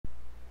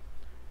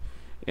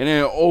It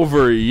ain't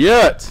over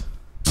yet.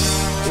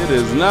 It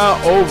is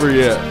not over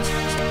yet.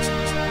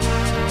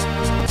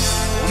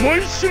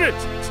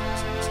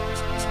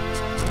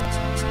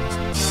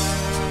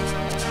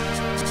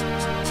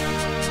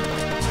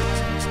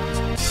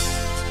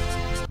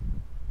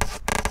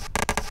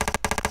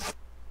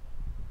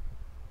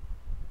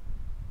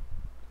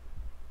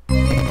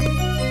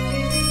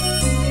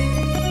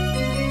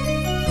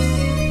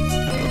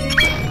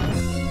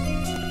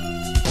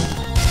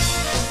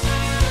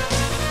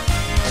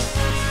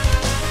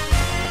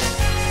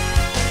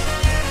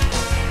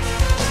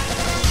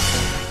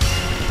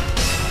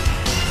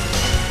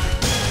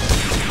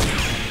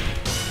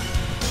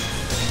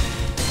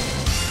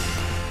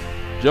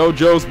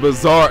 Jojo's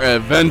Bizarre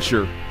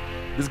Adventure.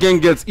 This game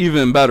gets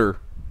even better.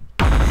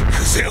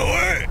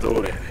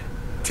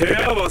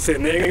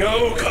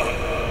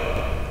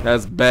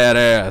 That's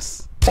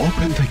badass.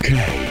 Open the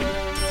game.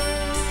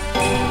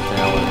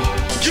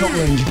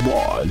 Challenge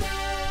 1.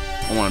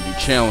 I want to be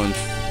challenged.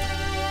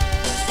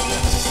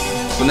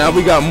 So now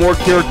we got more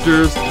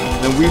characters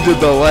than we did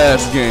the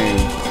last game.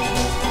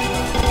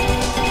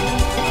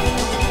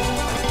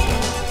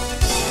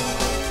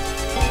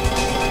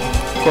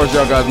 Of course,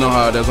 y'all guys know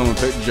how it is. I'm gonna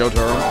pick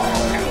Jojo.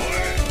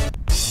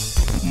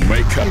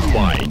 Make up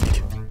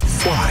mind.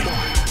 Fight.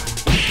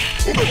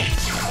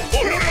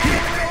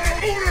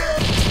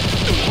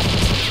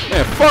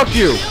 Man, fuck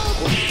you.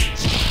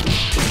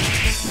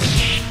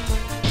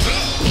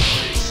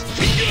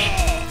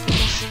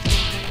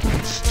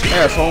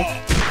 Asshole.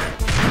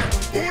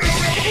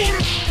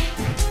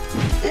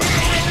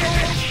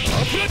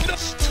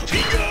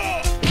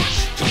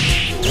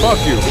 Fuck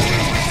you.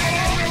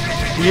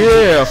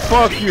 Yeah,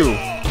 fuck you.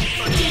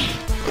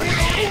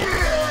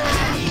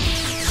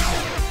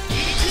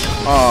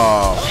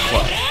 Oh,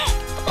 fuck.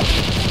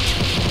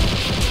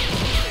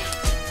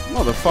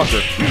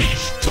 Motherfucker.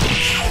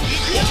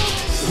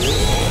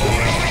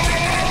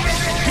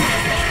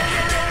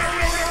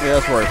 Yeah,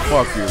 that's right.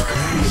 Fuck you.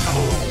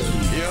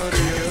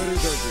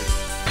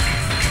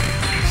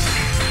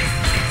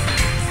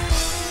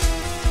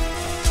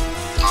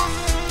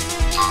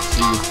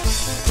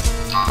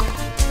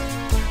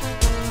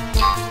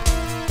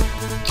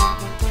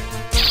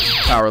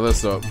 Power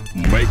this up.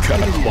 Make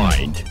up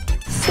mind.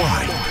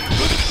 Fight.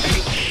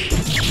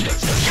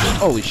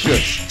 Holy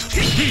shit.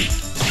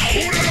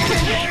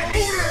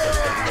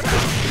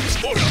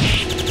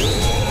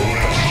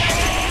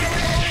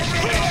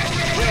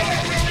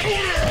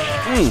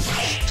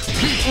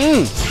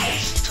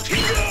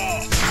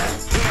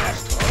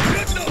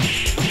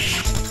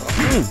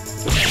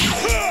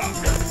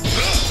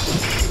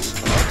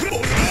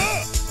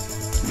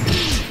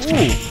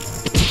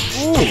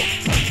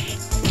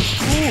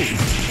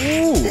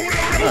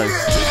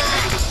 Nice.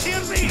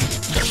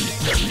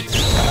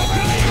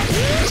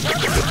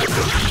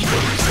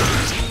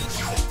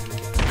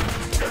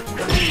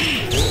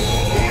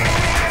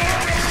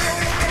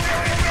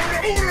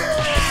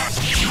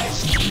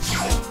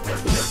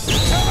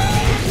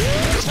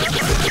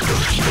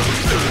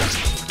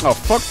 Oh,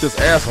 fuck this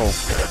asshole.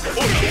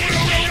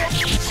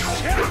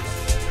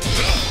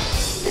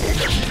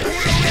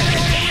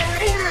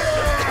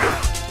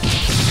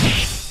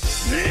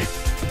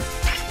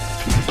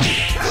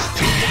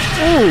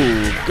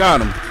 Ooh,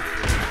 got him.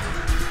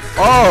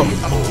 Oh,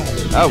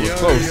 that was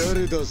close.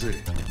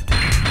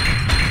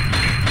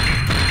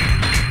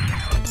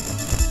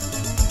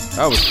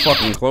 That was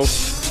fucking close.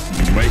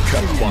 Make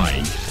up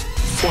mind.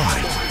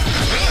 Fight.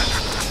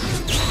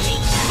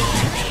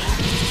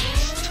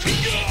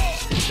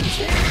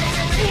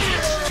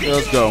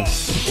 Let's go.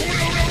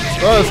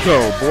 Let's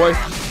go, boy.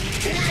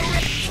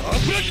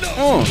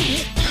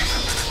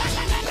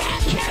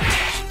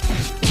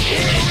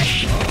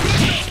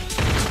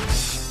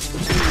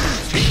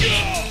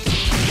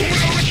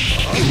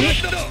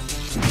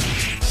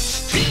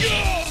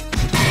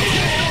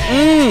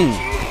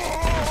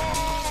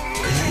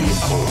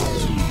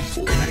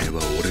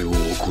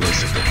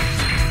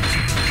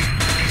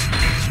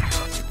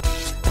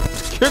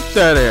 Kick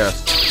that ass.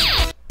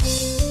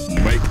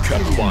 Make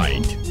up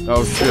mind.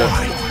 Oh shit.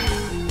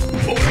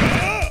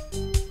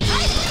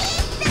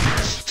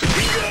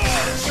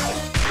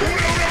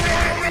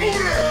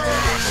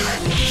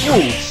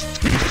 Ooh.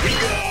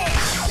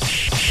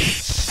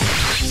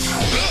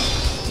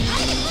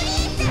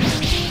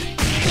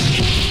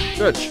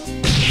 Bitch.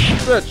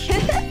 Bitch.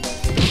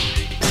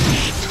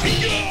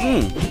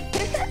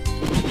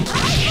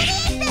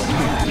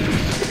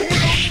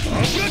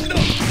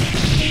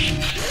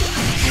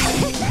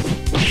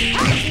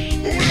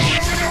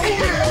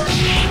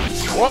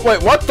 What?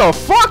 Wait, what the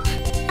fuck?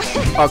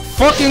 A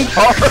fucking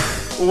car?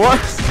 What?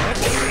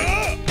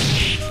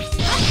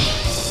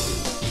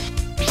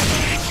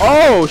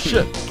 Oh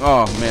shit!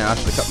 Oh man, I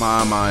should have cut my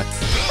eye on my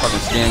fucking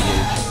scan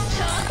gauge.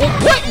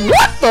 What?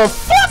 What the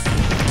fuck?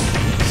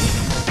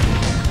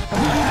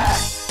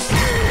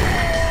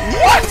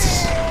 What?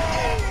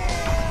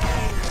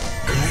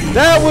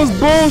 That was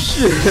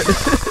bullshit.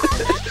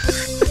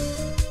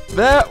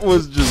 That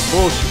was just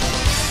bullshit.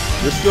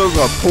 Your skills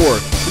are poor.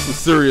 This is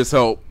serious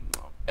help.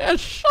 Man,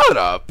 shut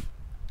up.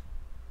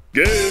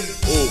 Game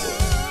over.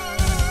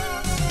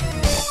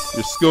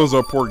 Your skills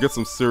are poor. Get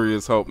some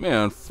serious help.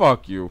 Man,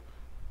 fuck you.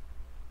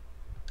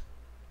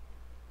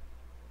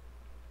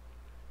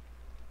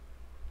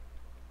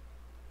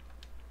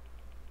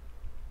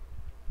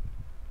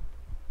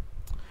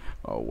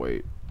 Oh,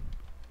 wait.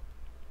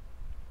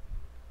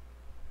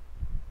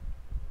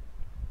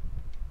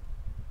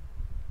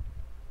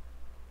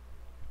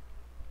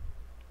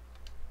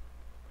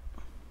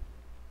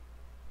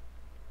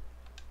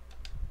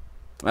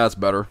 That's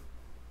better.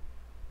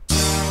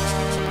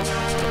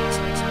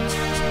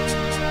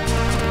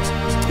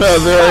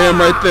 There I am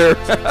right there.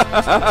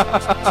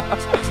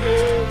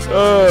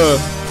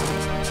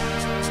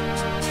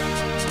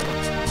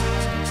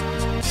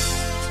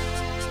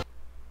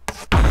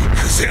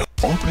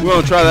 We're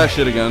gonna try that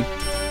shit again.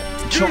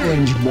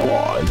 Challenge 1.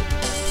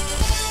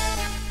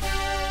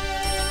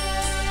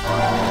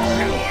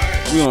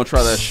 We're gonna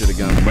try that shit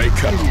again.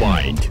 Make up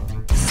mind.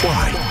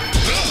 Fight.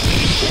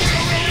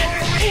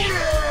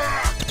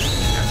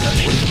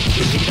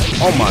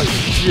 Oh my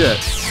shit.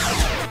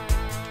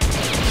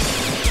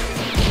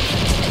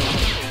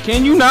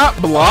 Can you not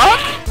block?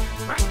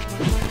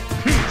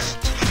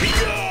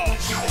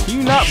 Can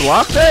you not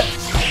block that?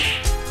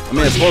 I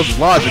mean, I suppose it's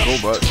logical,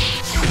 but...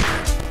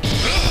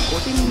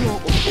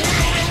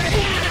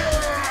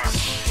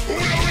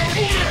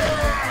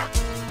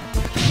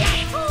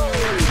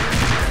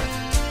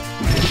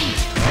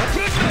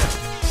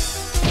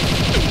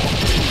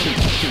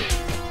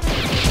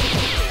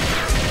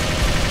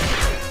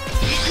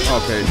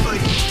 Okay.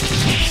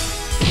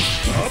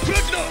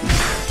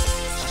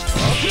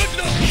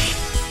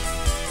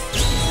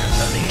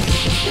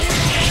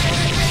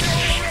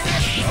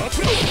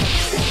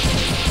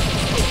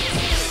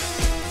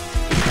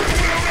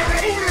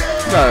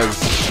 That is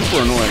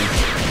super annoying.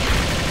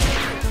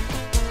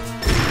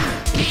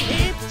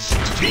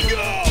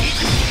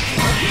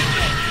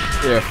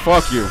 Yeah,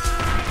 fuck you.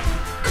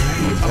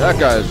 That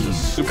guy is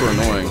just super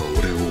annoying.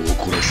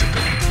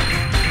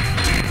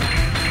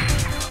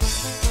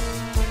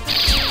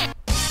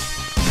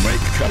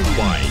 Make up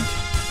mind.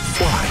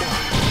 Fight.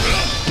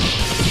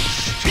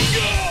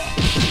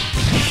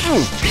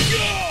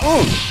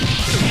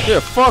 Yeah,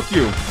 fuck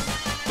you.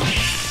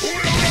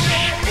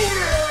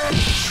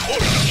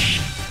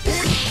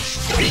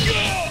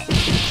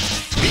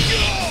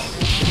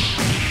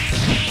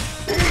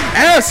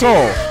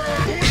 Asshole!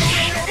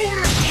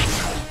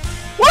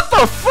 What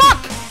the fuck?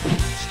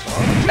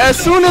 As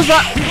soon as I...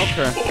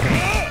 Okay.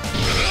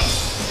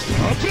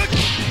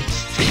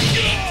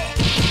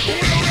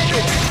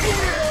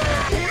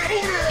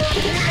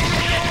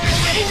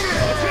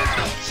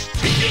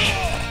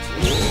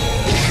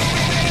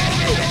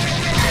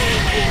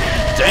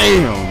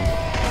 Damn!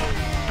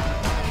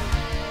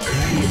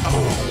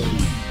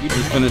 You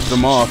just finished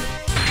them off.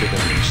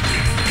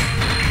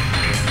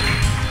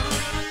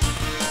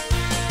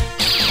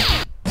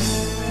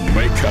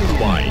 Make up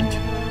mind.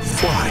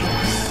 Fight.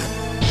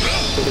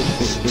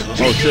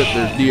 Oh shit,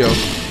 there's Dio.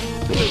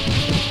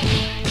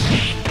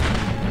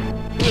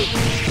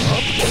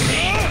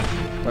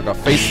 Like a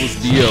faceless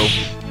Dio.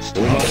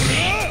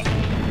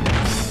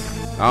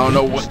 I don't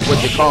know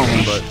what you call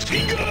him, but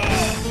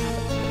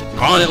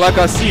calling it like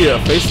I see it, a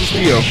faceless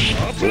Dio.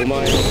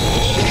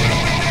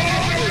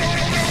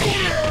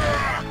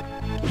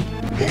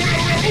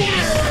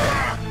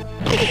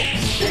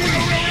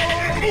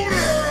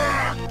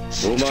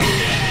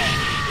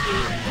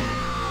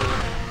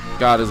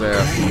 Got his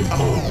ass.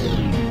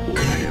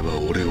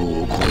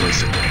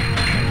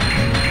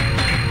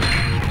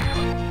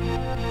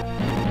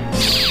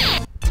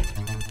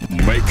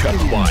 Make up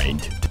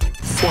mind.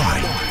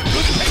 Fight.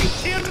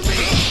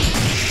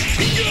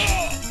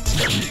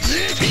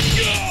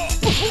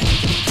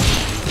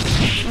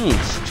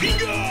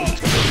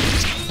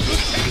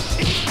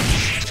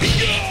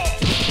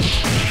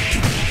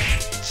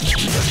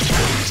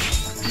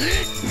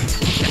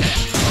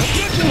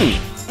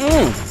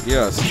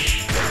 Yes.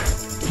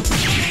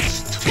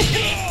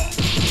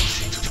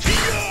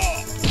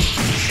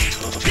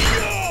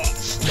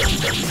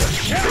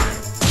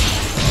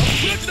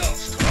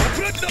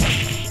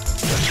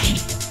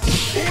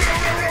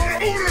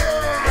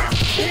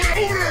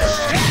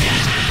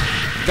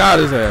 Got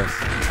his ass.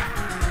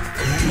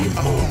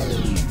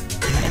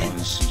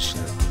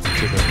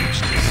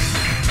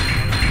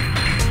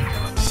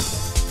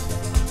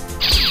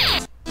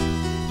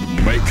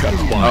 Make up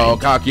mind. Oh,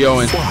 cocky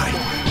Owen.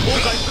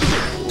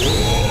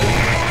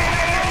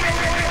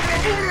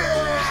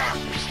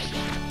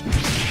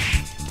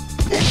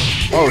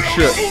 Oh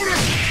shit.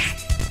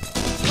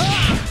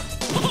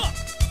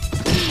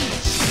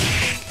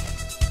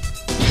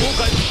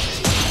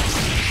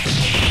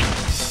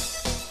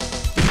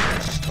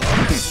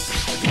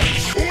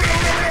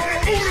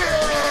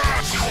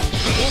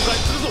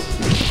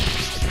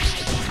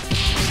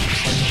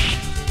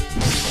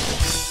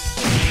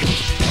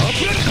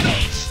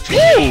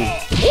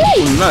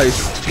 Ooh, nice.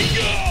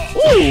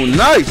 Ooh,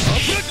 nice.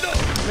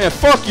 Man,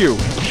 fuck you.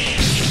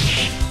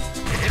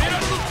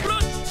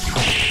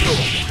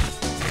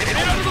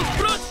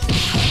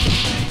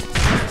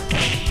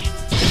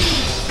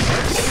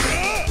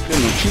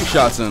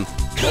 shots in.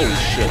 Holy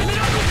shit.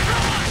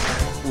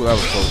 Ooh, that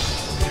was close.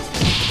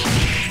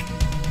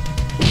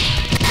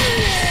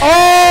 Oh!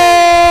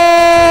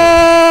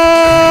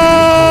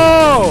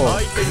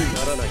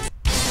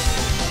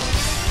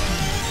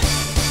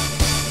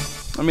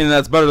 I mean,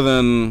 that's better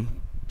than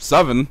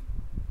 7.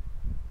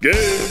 Game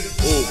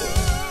over.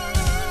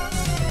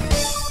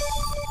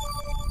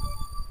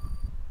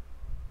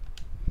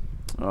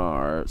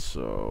 Alright,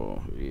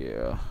 so,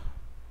 yeah.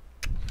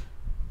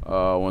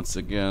 Once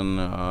again,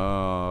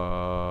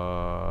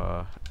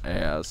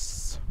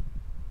 ass.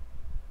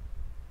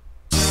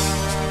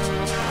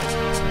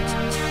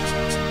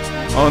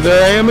 Oh,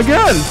 there I am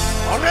again!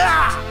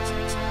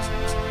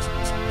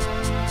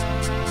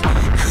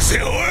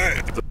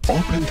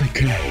 Open the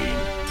game.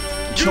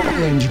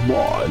 Challenge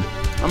mod.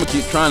 I'm gonna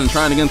keep trying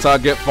again until I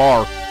get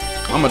far.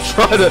 I'm gonna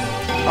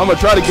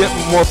try to get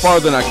more far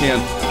than I can.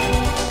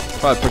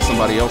 Probably pick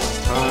somebody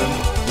else's time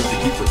just to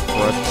keep it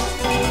fresh.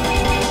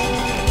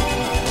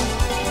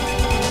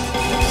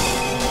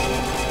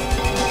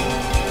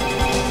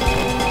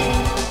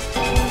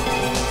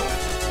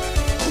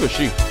 Who is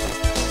she?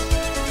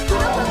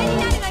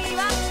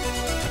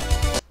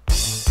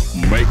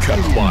 Make up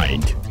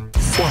mind.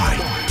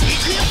 Fight.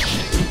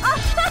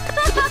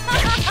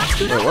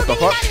 Wait, what the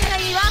fuck?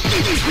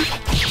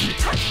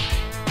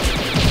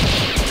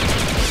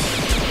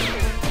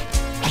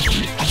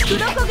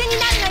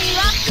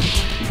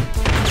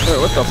 Wait,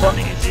 what the fuck?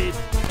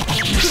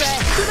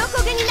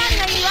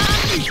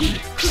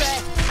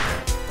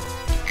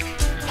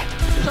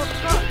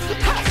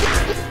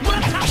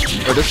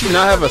 Wait, does she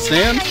not have a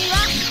stand?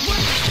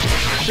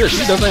 Shit,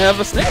 she doesn't have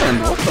a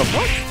stand. What the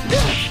fuck?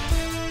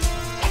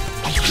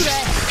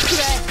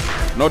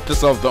 Note to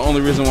self, the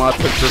only reason why I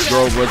picked this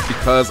girl was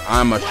because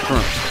I'm a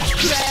shrimp.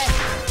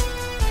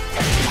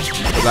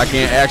 Because I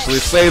can't actually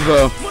say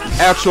the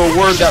actual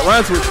word that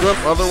rhymes with shrimp,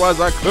 otherwise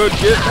I could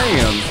get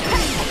banned.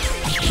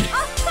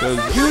 Because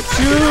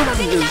YouTube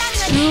is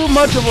too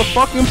much of a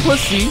fucking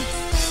pussy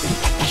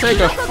to take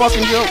a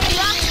fucking joke.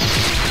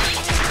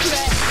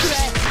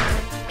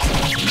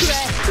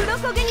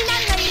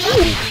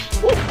 Ooh.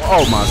 Ooh.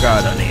 Oh my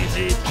god.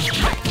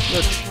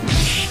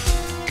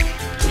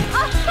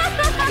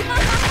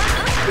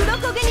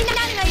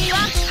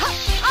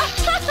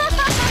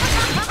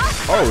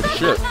 Oh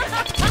shit.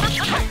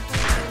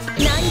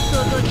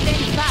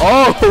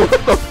 Oh, what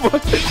the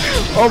fuck?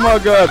 Oh my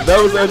god, that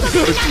was actually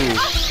kind of cool.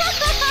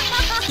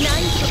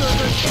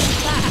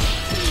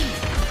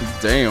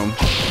 Damn.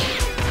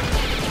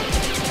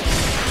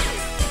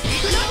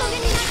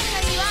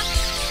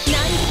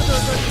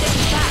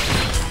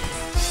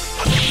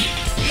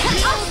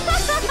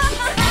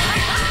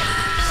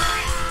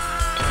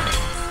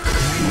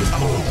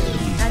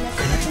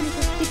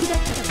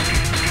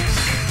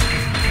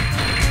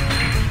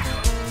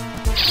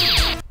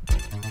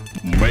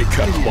 Make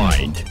up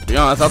mind. To be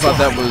honest, I thought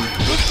that was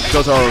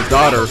Jojo's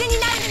daughter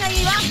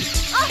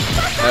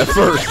at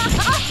first.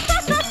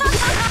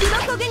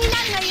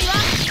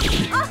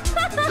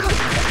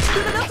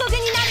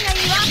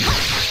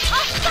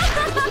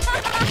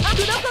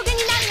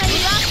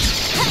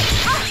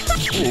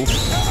 Ooh.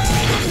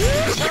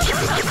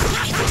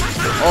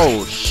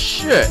 Oh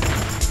shit.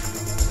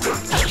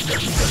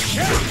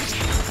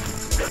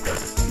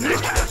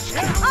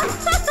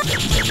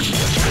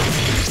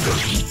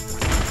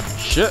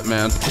 Shit,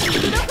 man.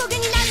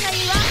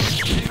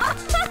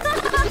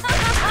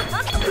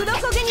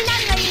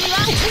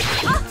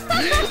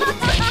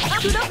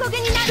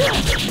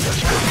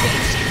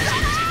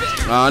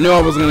 I knew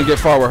I wasn't gonna get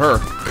far with her.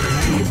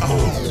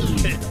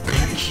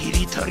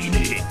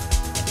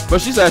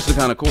 But she's actually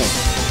kind of cool.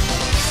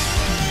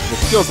 With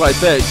skills like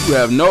that, you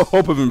have no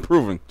hope of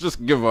improving.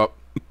 Just give up.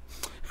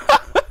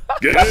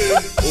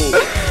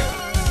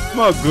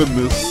 My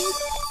goodness.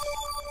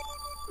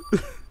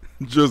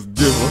 Just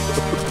give up.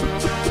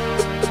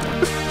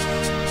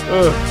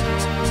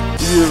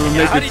 You didn't even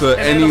make it to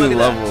any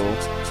level.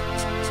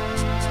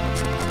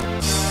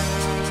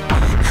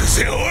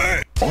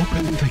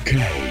 Open the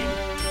game.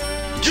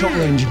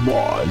 Challenge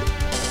mod.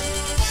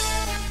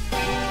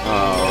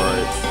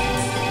 Alright.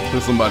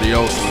 Put somebody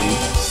else in.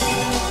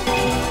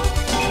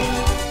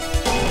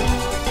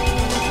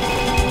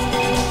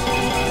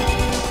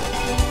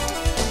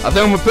 I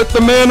think I'm gonna pick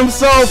the man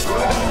himself.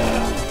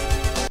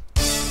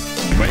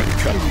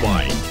 Make up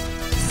mind.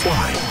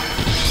 Fight.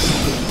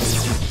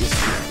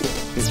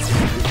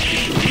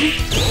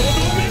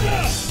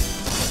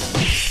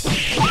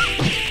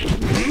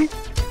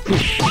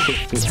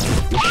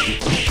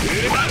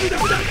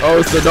 Oh,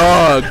 it's the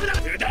dog.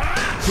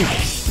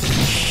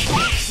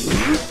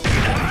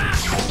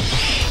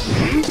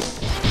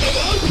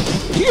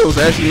 He was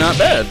actually not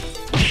bad.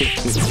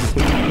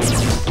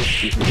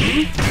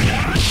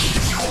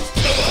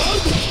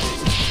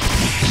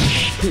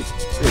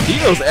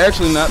 Dio's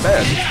actually not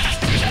bad.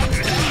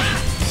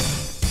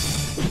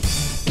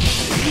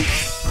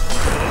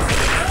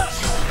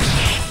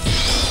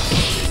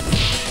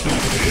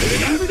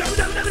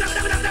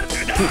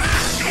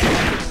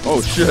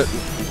 Oh shit.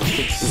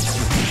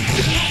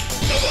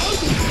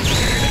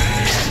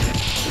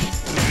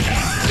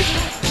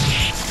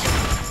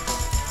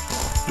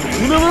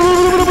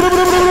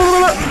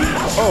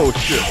 Oh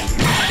shit.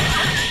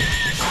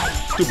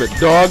 Stupid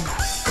dog.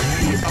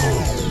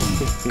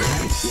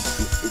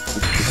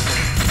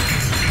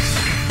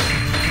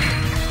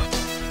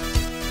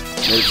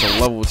 Made it to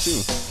level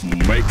 2.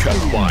 Make up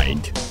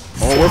mind.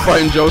 Oh, we're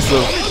fighting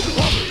Joseph.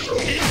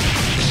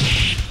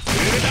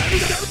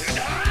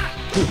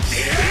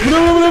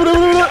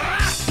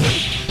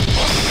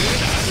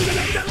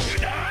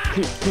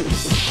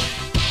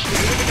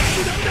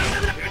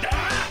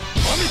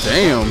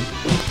 Damn.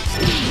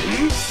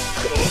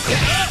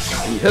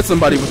 You hit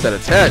somebody with that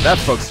attack, that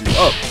fucks you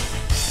up.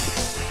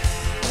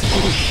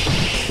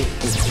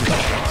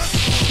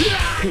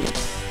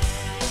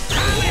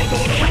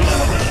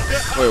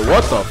 Wait,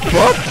 what the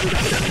fuck?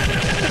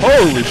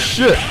 Holy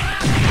shit.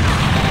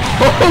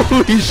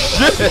 Holy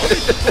shit.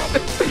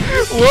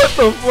 What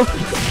the fuck?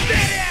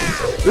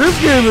 This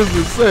game is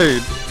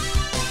insane.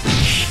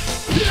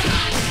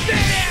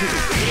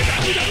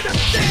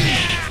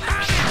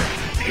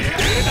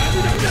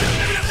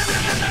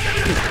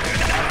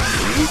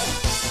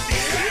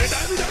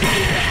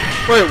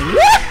 Wait,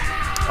 what?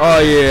 Oh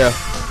yeah.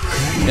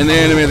 In the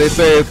anime they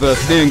say if the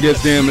stand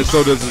gets damaged,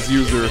 so does its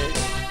user.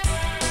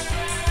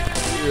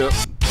 Yep.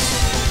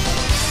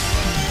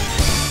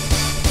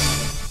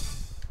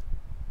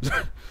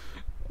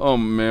 Oh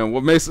man,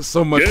 what makes it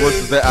so much worse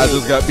is that I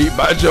just got beat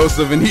by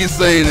Joseph and he's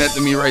saying that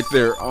to me right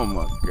there. Oh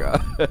my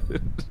god.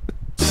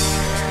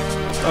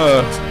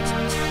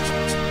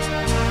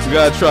 We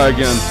gotta try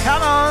again.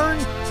 Come on!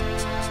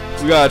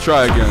 We gotta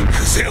try again.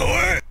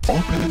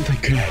 Open the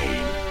game.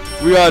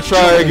 We gotta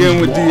try again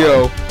with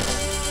Dio.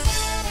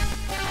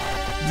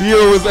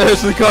 Dio was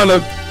actually kind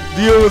of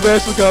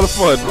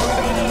fun.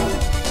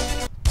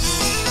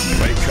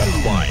 Make up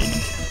mind.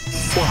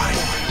 Fight.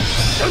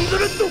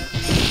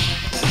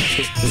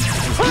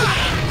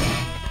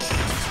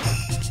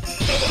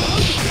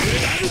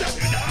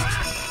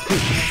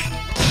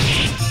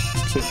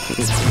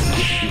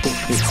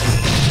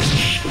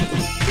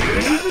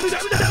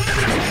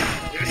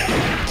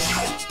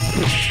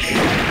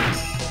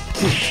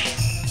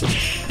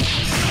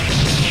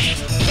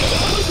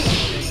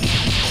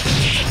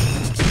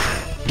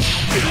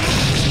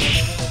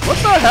 What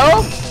the hell?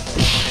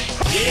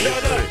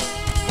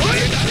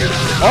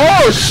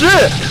 Oh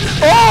shit!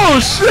 Oh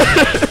shit!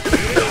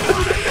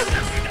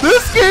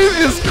 This game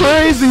is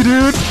crazy,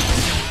 dude!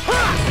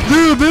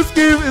 Dude, this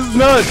game is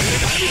nuts!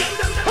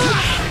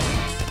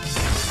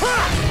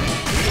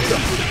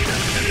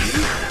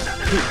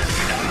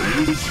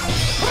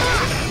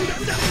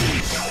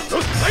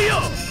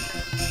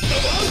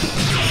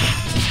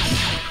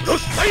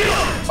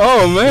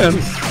 Oh man!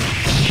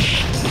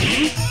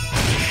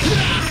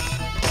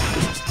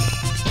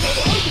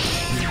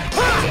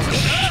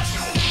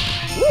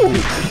 Ooh!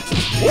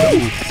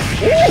 Ooh!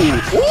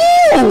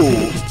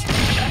 Ooh!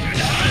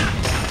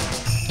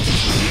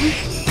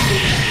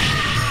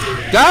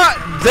 God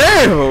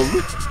damn!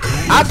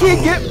 I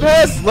can't get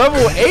past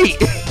level 8!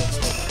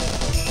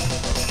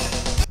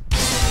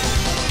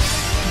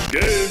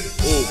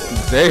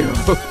 Damn!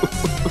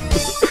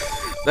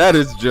 That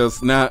is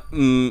just not.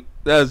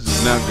 That's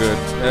just not good.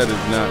 That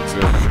is not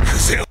good.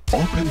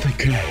 Open the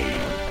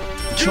game.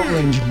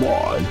 Challenge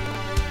mod.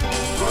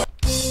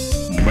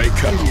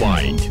 Make up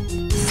mind.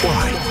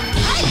 Fight.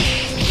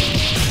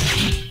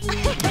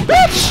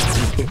 Bitch!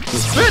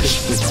 Bitch!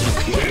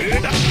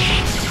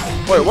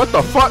 Wait, what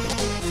the fuck?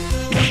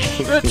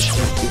 Bitch!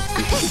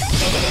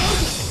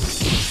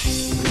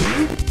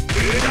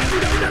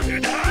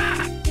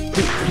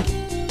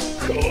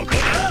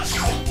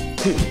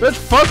 Bitch,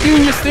 fuck you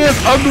and your stance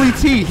ugly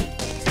teeth!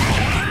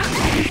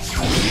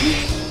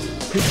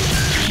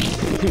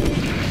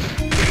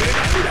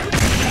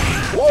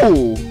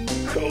 Ooh!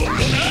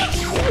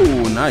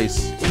 Ooh,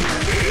 nice.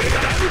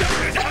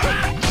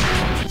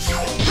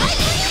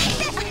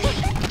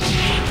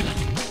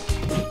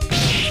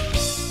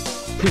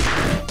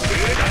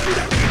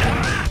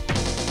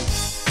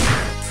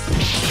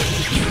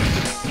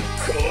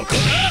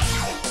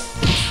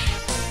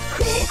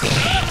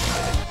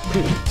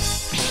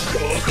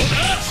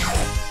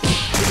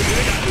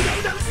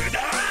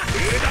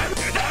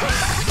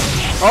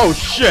 Oh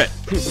shit!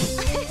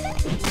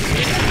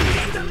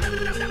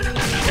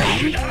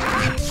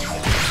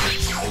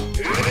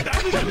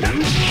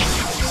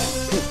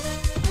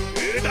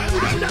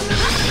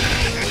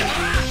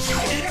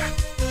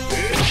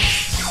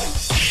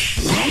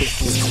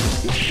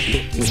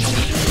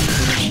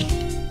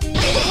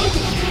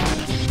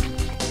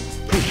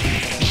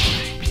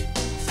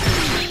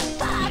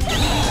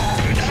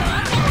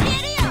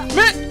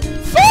 Man,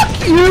 fuck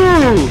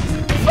you!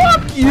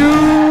 Fuck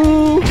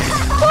you!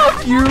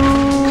 Fuck you!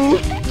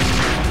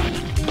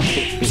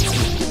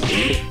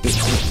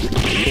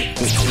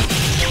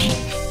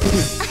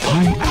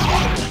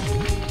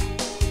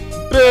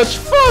 Bitch,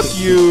 fuck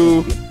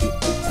you!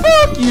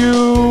 Fuck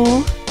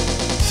you!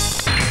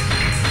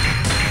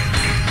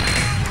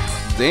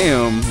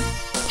 Damn.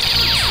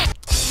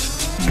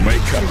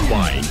 Make up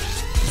mind.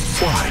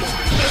 Fight.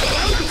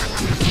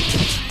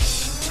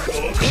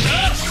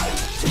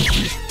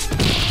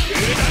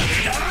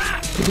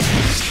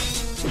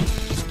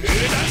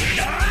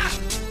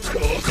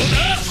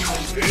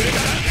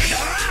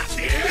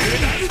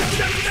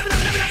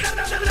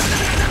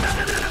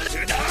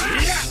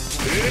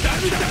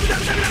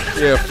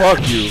 Yeah, fuck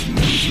you.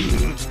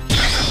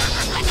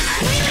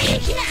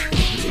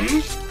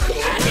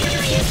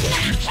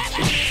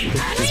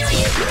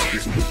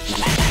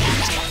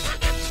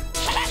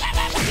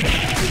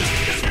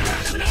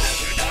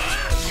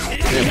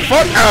 Man,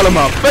 fuck out of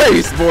my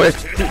face, boy.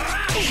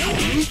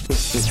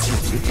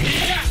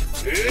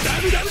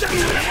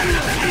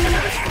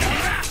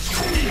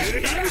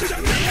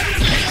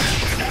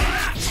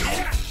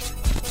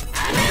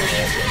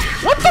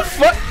 What the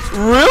fuck?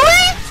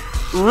 Really?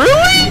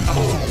 Really?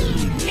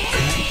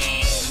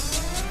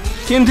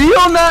 Can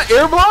Dio not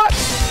air block?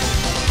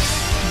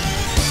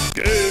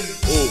 Game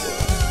over.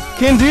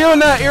 Can Dio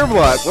not air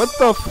block? What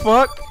the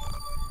fuck?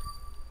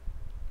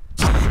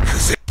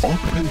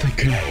 Open the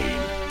game.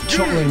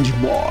 Challenge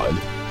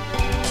 1.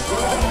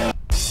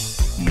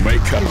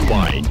 Make up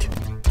mind.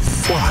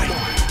 Fight.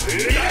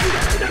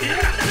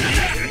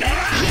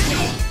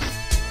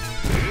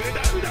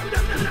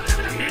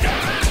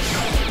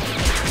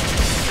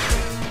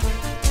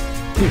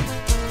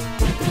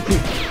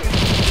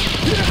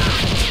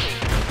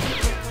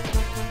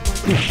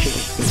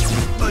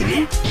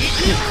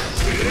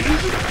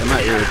 Am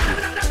I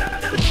irritated?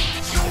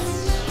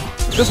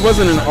 If this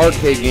wasn't an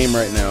arcade game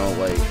right now,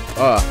 like,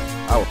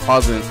 I would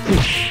pause it.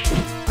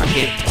 I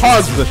can't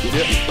pause the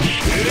shit.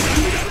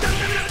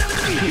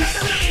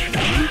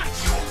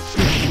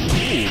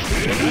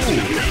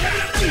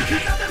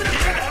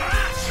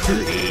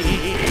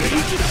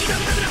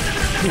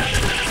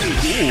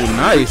 Ooh,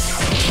 nice.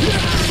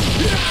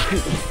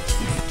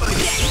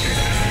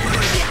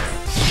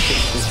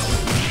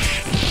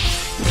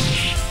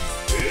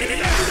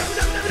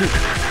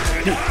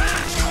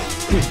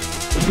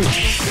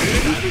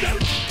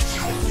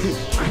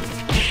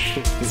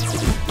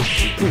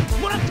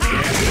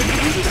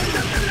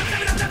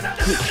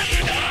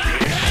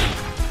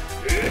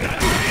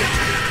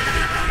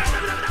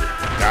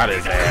 Got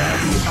his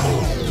ass.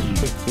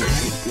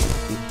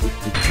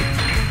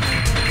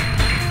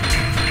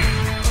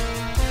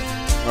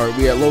 Alright,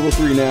 we at level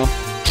 3 now.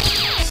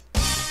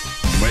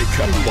 Make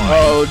up mind.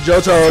 Oh,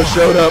 Jojo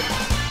showed up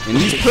and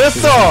he's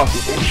pissed off.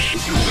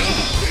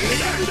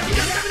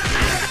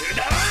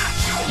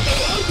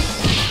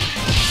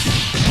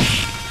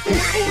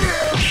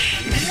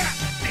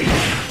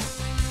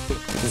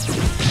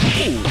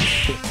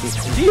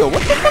 Dio,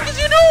 what the fuck is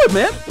you doing,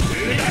 man?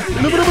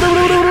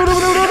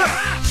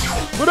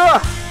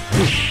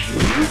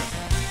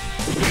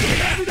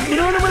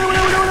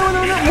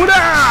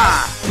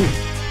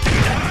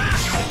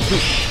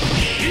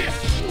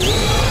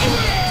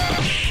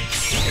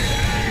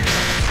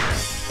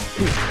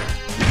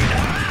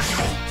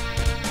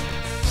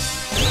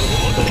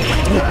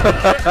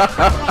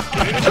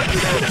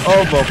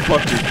 Oh my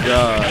fucking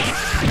god.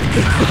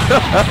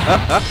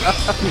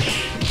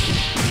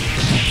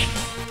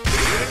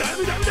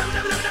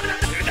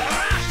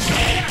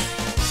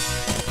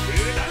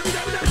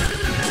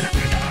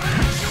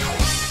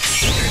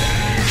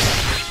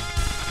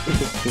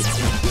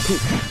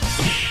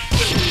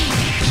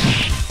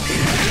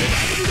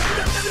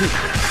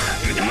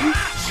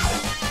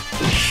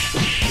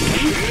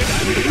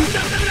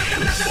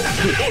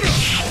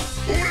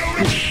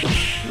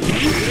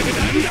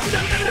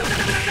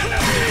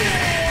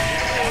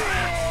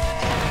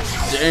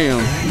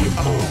 Damn.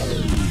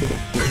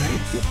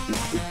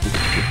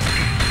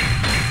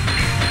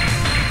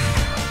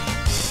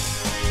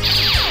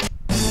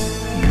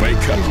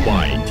 Make up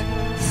mind.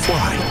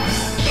 Fight.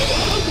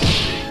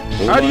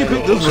 How do you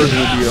pick this version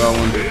of Dio, I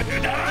wonder?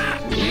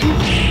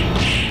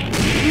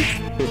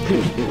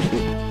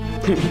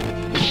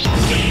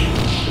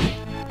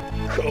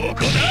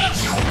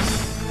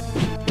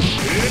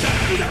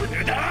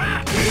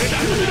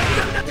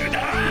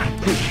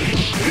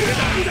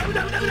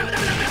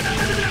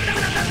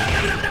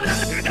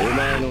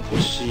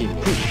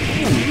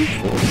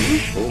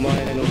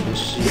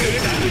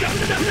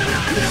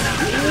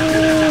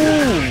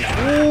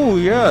 Ooh,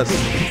 yes.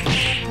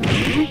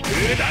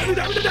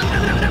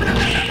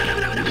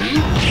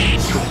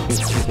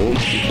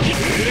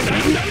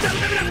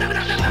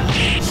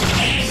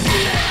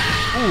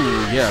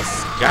 Ooh, yes.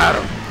 Got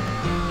him.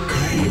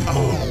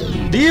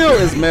 Dio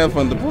is mad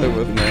fun to play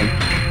with, man.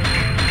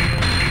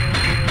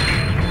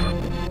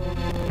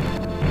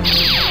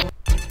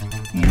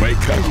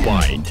 Make up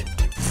mind.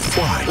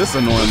 Fight. This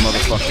annoying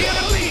motherfucker.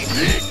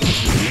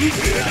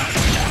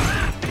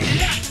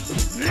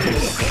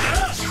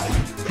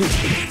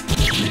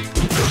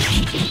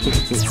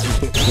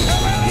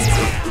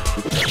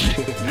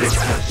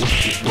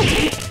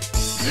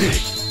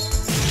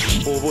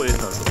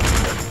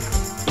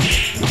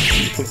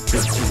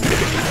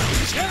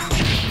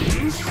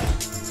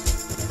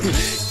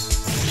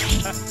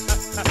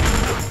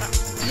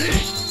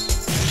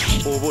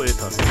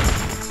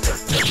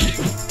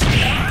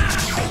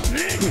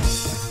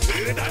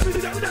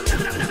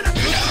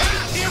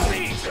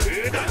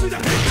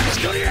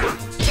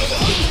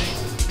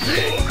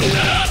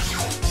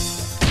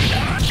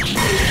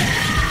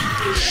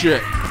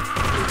 Shit.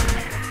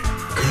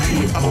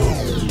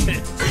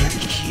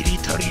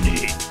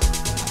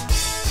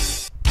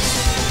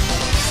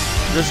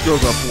 This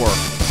goes up 4.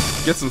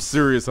 Get some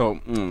serious help.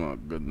 Oh my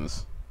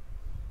goodness.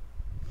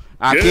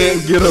 I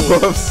can't get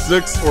above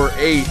 6 or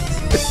 8.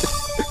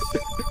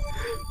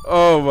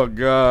 Oh my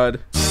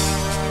god.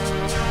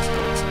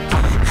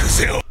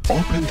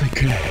 Open the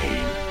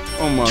game.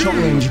 Oh my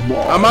Challenge god.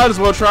 wall. I might as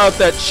well try out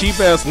that cheap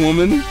ass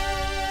woman.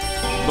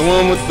 The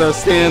one with the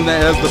stand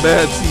that has the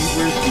bad teeth.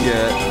 Where's she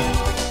at?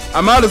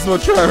 I might as well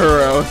try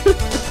her out.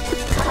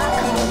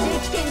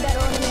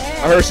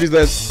 I heard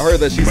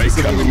that she's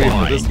specifically made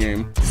for this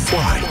game.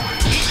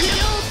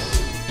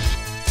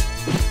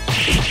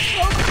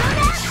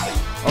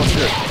 Oh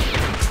shit.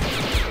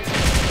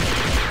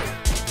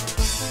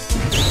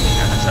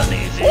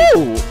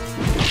 Ooh!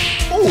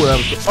 Ooh, that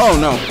was good. Oh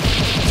no.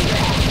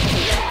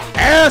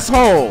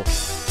 Asshole!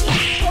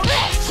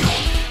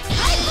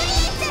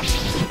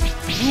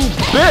 You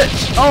bitch!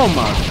 Oh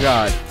my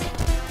god.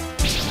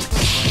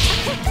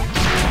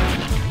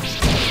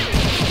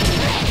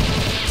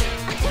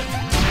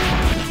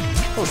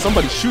 Oh,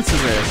 somebody shoots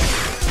his ass.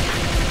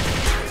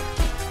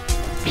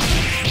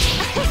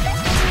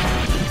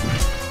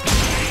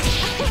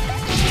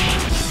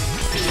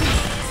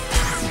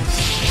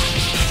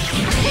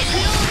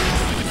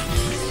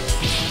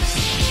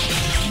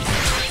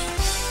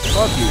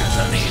 Fuck you.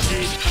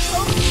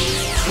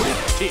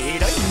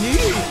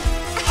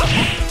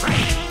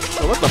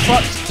 So what the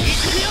fuck?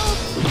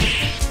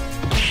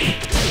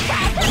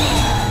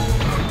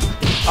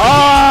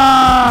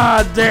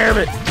 Ah, damn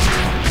it.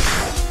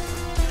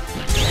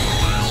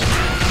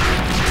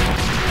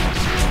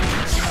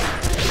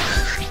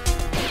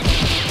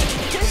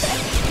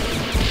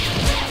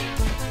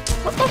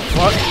 What the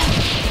fuck?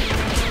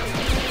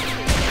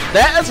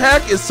 That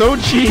attack is so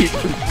cheap.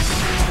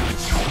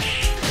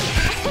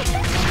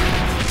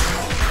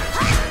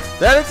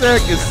 That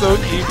attack is so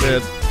cheap,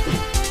 man.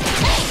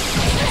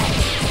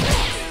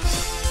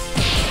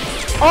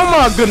 Oh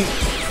my goodness.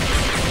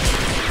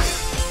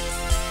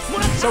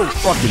 So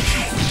fucking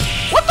cheap.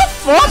 What the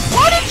fuck?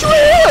 Why did you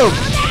hit him?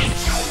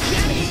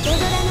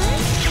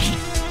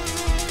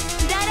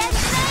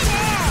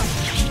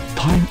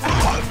 Time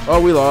out. Oh,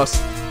 we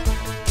lost.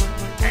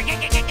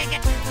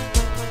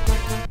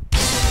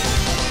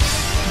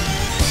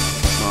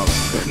 Oh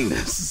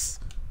goodness.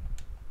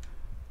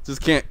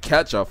 Just can't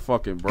catch a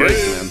fucking break,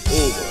 man.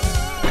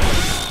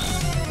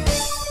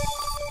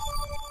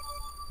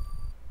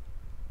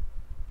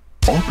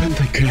 Open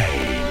the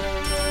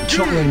game.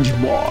 Challenge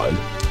 1.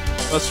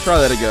 Let's try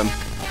that again.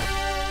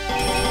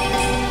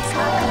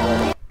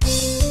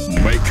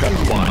 Make up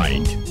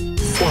mind.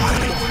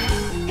 Fight.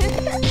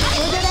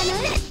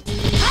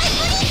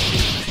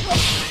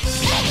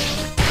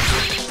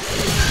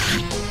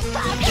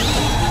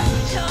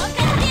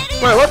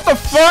 Wait, what the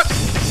fuck?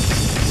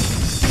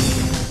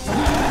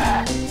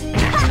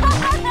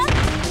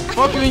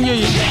 Fuck you in your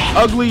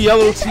ugly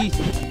yellow teeth.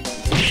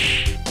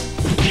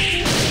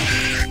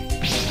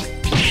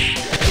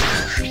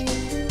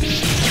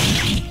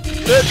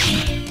 Bitch!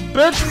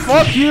 Bitch,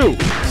 fuck you!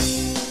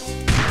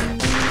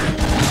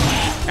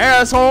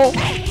 Asshole!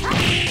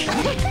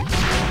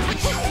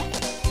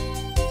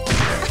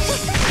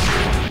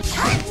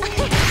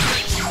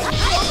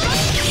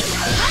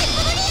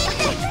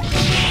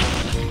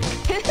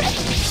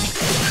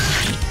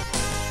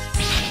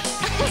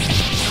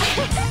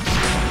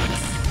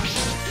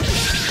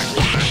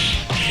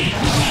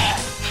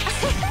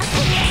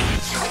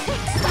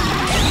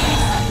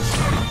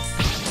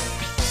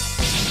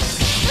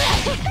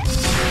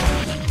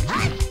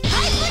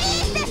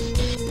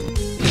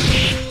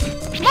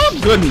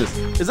 Goodness,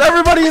 is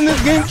everybody in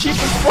this game cheap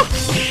as fuck?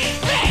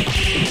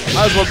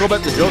 Might as well go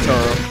back to Jojo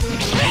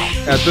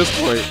at this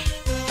point.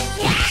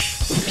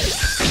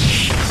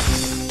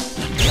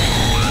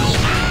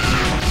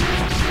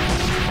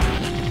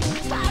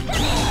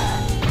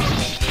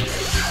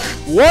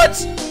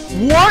 What?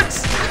 What?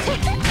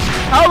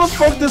 How the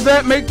fuck does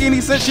that make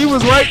any sense? She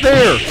was right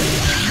there.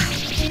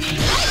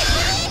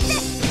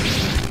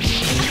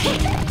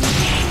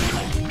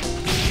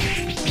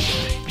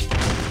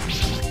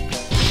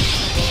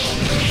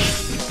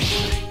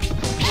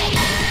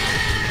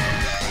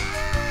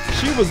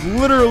 She was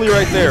literally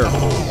right there.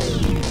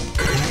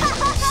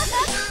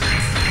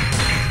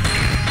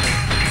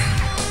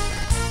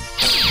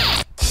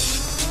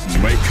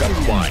 Make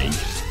up mind.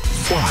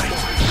 Fight.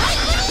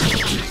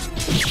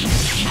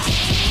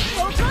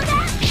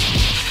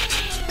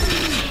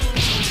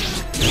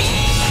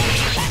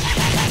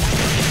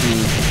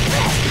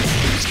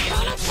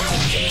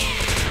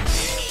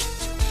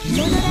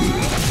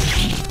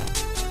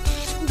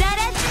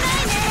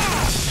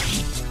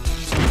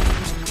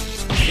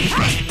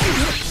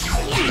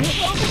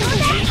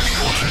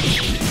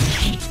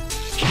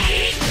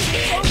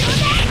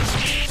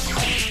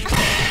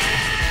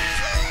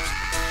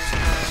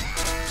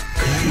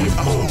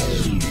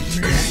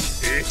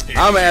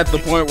 I'm at the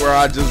point where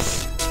I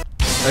just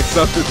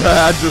accepted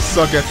that I just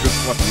suck at this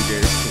fucking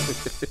game.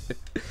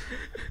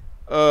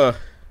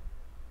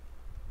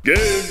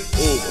 Game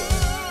over.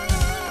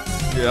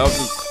 Yeah,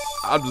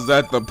 I'm just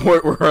at the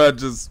point where I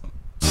just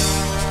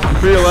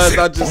realized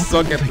I just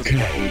suck at this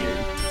fucking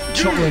game.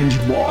 Challenge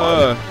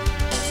 1.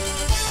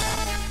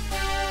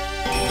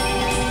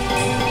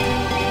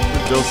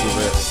 Where's Joseph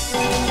at?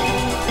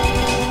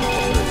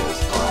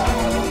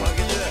 There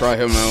he is. Try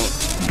him out.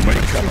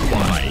 Make up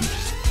mind.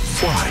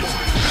 Fight.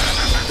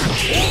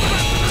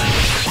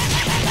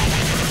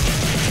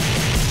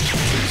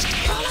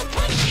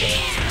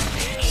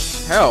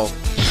 Hell.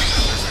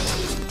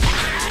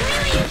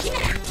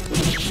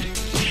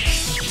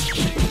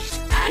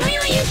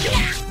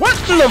 What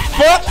the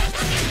fuck?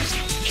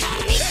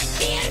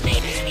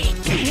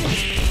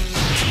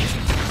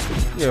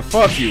 Yeah,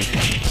 fuck you.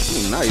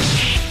 Ooh, nice.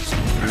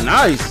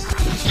 Nice.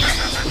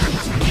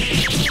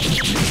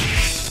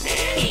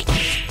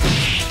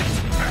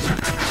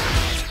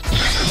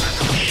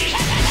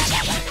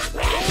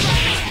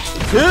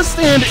 This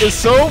stand is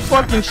so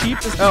fucking cheap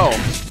as hell.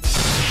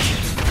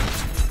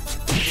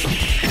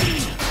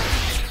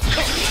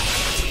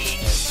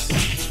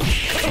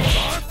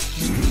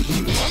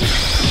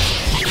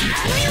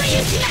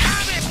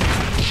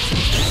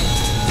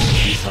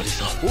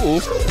 Ooh.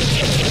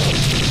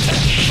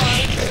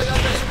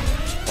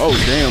 Oh,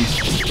 damn.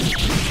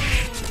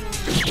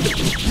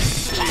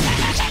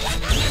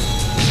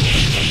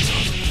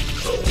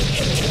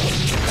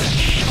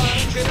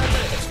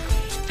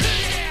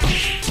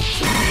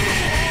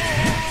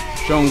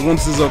 Showing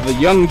glimpses of the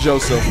young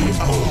Joseph.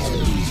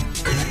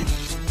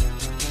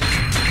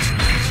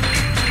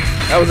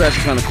 That was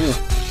actually kind of cool.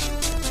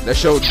 That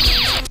showed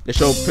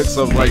pics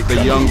of like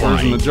the young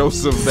version of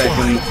Joseph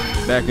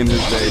back in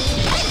his day.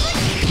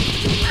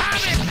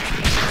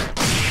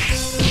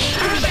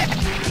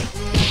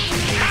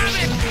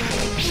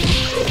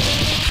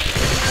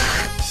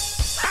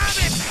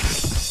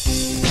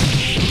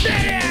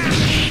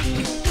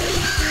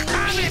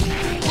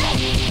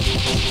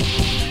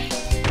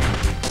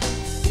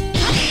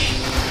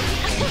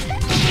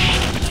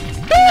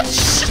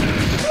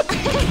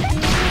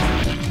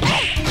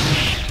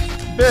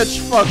 Bitch,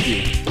 fuck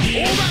you.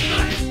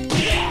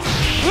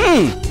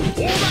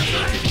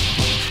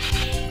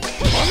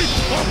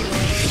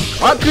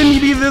 Why couldn't he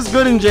be this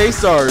good in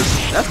J-Stars?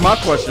 That's my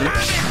question.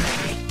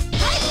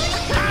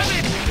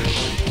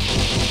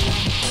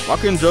 Why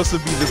couldn't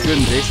Joseph be this good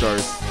in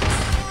J-Stars?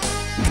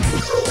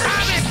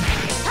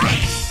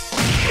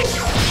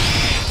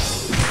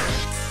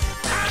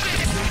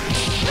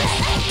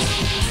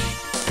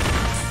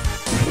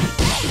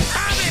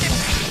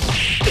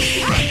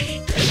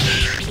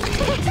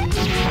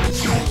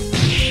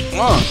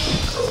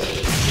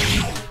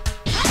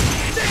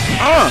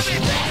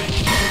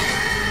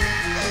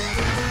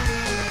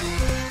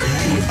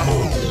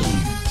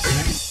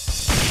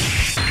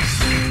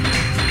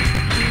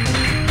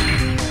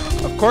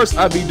 Of course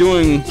I'd be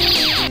doing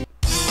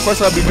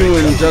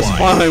just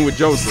fine with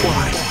Joseph.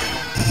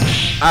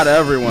 Out of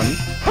everyone.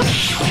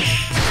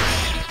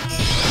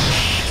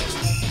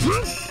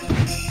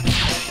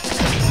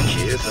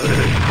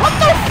 What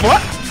the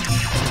fuck?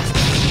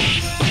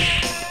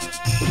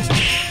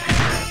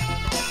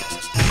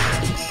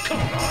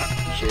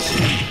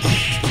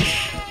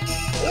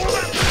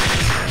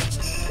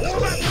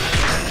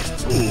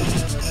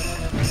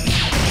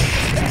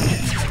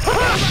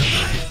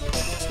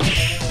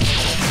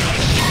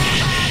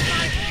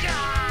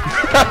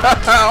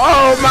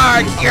 Oh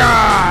my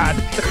god!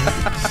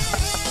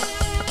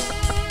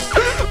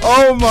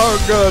 Oh my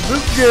god,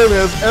 this game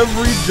has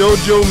every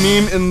Jojo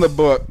meme in the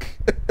book.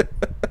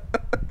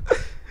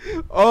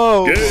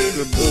 Oh,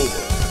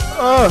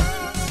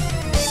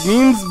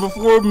 memes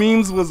before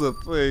memes was a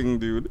thing,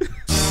 dude.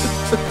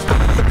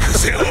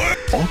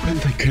 Open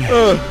the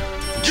game.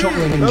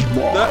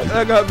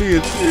 That got me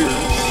in tears.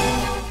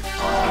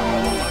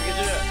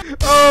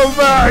 Oh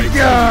my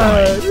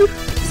god!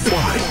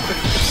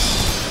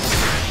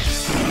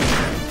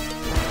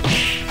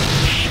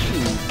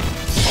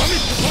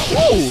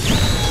 Whoa!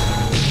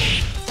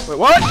 Wait,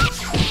 what?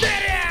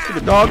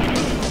 Stupid dog.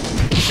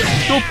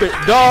 Stupid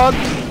dog.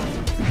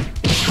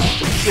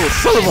 You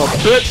son of a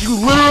bitch. You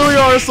literally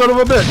are a son of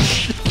a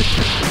bitch.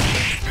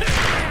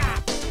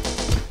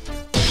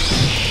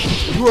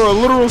 You are a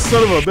literal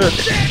son of a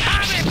bitch.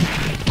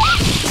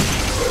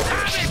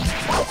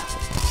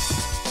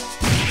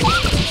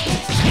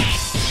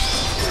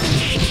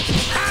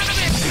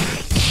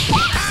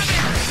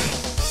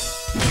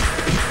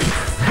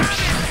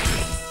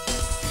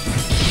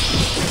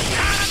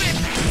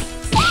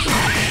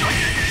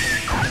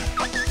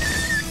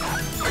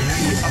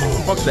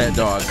 Fuck that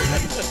dog.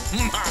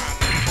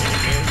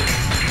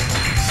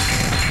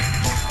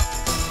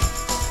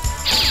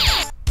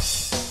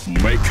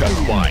 Make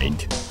up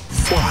mind.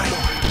 Fight.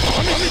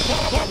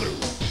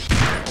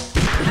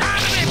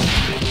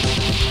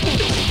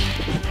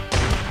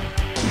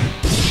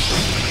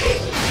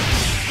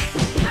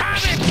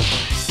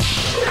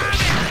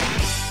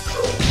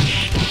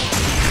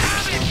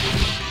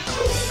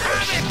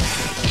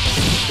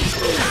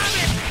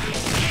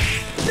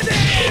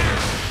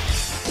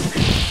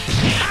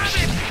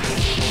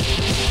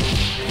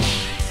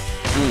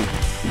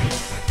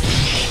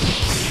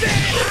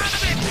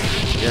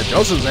 Yeah,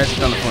 Joseph's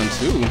actually kind of fun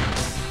too.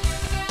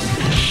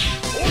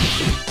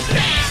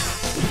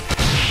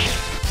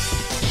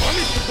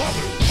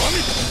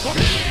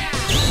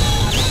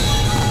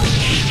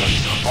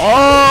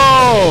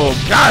 Oh,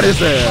 got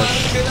his ass.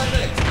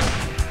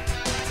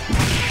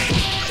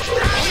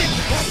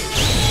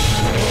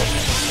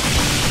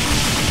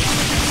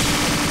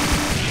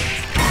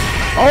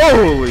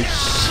 Holy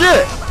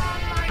shit.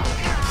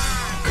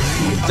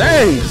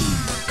 Dang.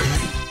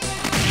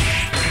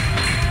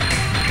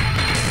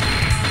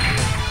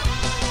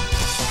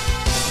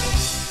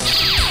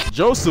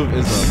 Joseph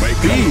is a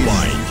beast.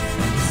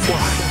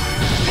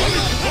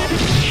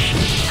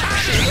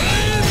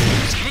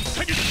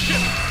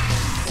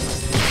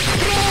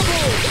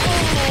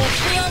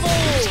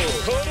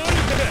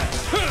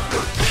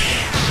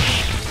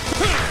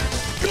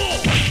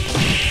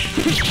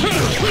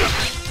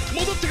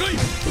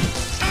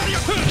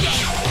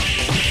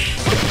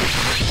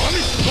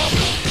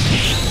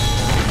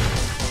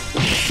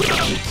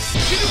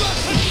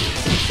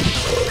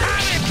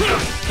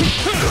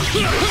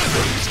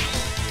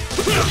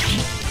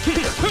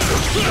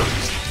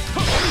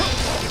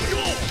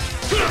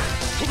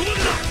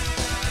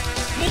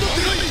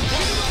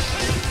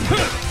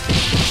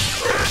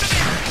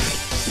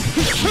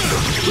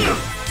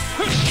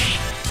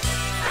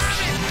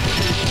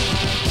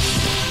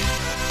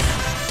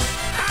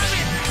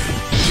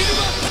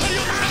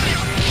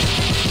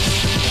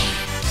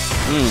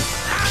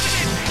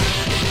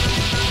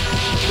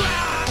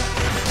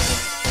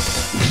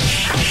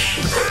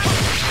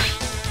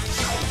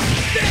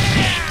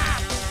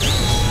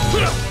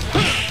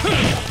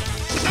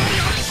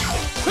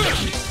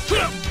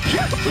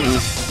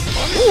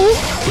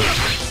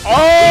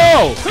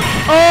 Oh!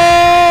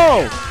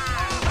 Oh!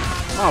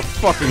 Oh,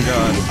 fucking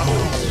God.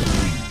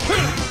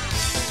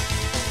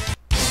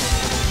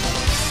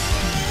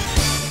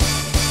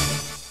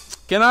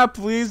 Can I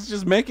please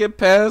just make it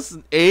past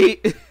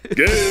 8? Game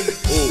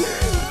over.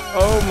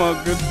 Oh my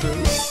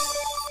goodness.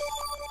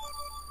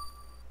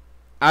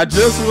 I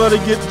just want to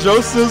get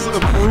Joseph's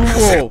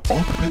approval.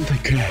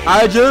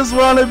 I just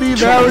want to be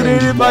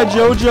validated by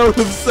Jojo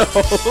himself.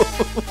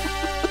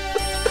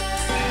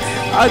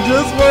 I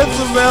just want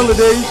some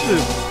validation.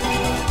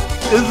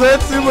 Is that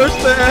too much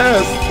to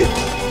ask?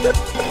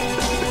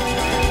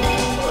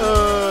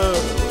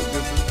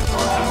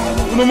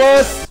 Uno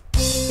más.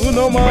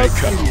 Uno más.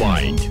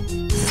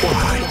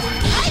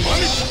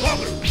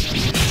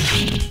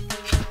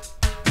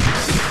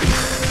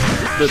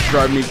 This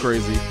drives me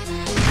crazy.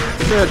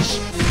 Bitch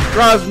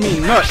drives me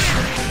nuts.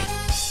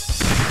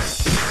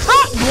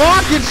 Stop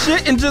blocking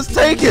shit and just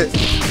take it.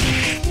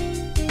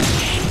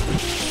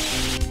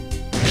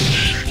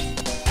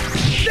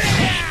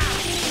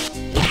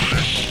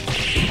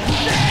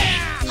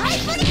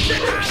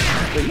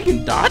 Wait, you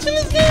can dodge in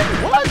this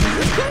game? What? Is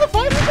this King of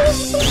Fighters or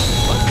something?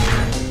 What?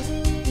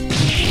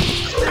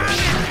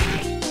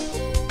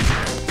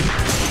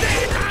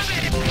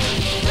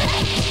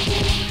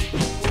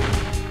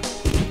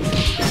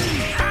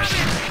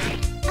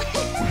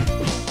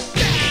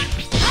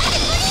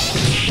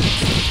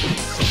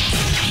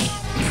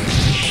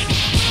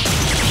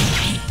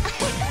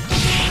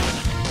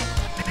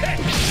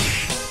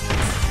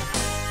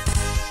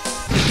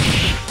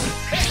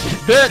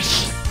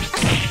 Bitch!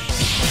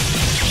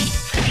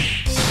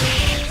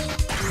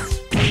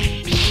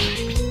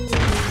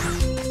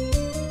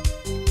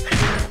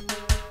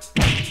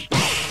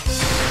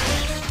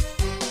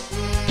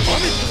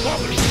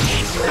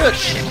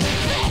 Bitch!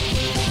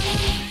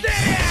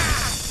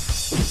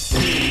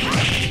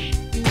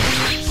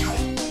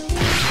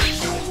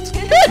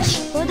 Bitch!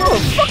 Oh,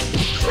 fuck.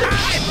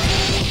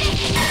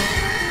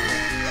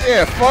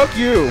 Yeah, fuck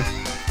you.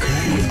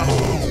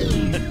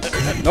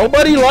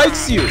 Nobody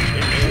likes you.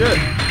 Shit.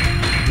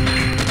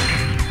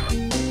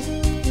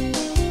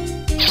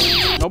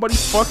 Nobody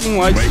fucking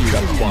likes you.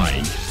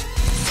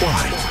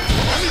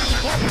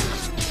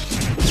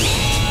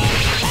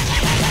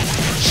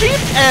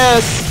 Cheap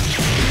ass.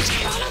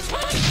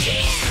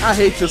 I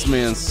hate this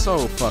man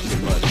so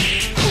fucking much.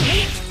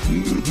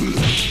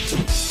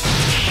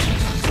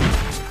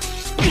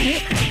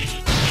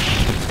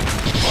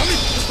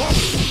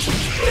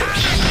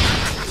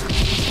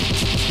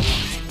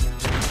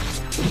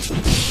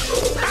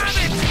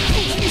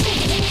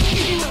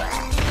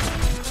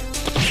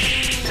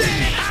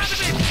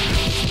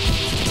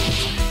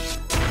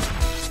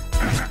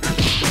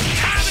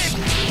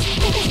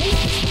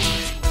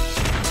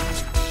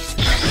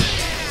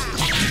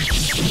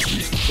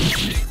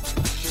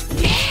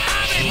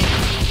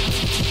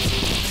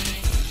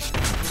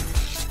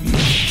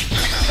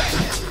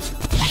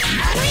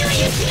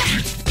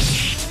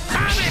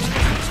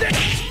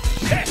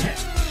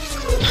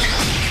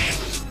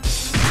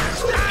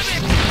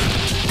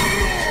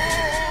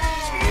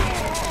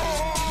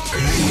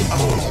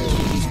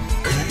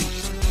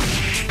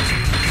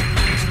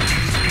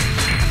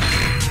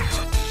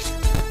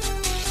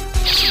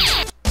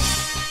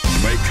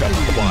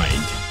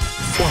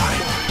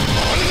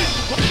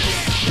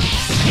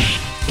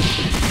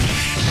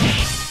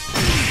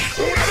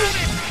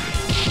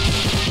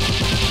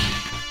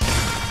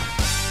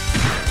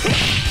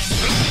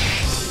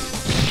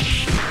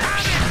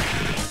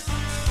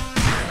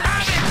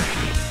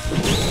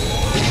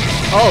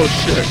 Oh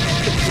shit.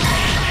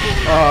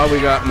 Oh, we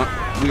got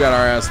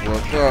our ass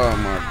whooped. Oh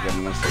my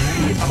goodness.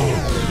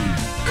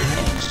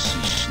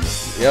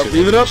 Yep,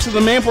 leave it up to the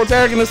main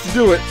protagonist to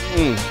do it.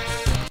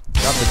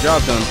 Got the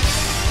job done.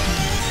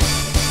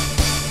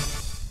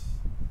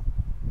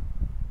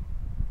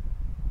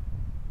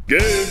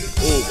 Game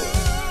over.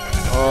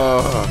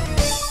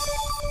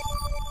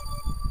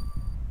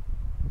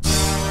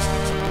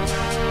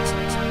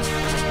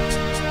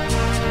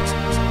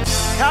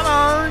 Come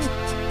on!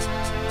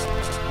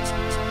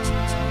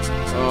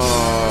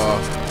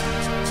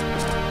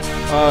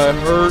 It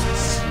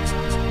hurts.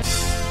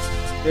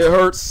 It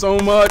hurts so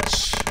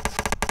much.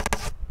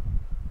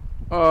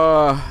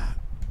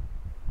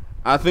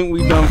 I think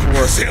we done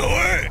for.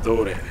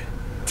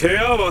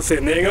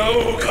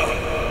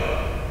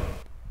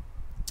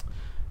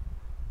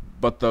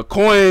 But the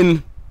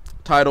coin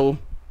title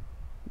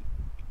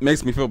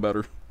makes me feel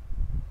better.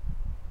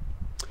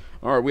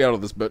 Alright, we out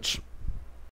of this bitch.